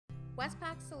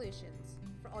Westpac Solutions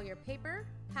for all your paper,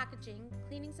 packaging,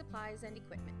 cleaning supplies, and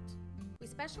equipment. We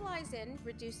specialize in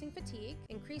reducing fatigue,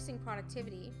 increasing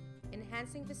productivity,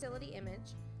 enhancing facility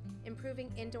image,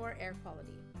 improving indoor air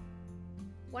quality.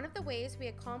 One of the ways we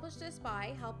accomplish this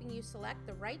by helping you select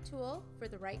the right tool for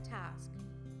the right task,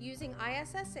 using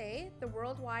ISSA, the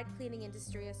Worldwide Cleaning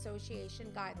Industry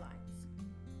Association guidelines.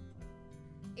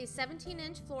 A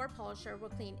 17-inch floor polisher will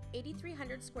clean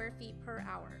 8,300 square feet per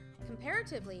hour.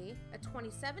 Comparatively, a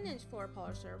 27-inch floor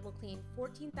polisher will clean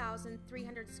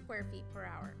 14,300 square feet per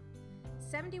hour.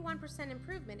 71%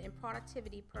 improvement in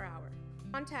productivity per hour.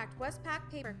 Contact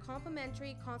Westpac Paper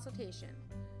complimentary consultation.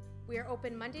 We are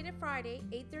open Monday to Friday,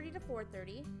 8:30 to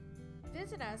 4:30.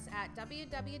 Visit us at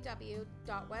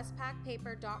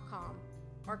www.westpacpaper.com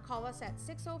or call us at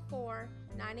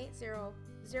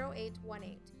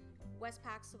 604-980-0818.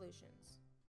 Westpac Solutions.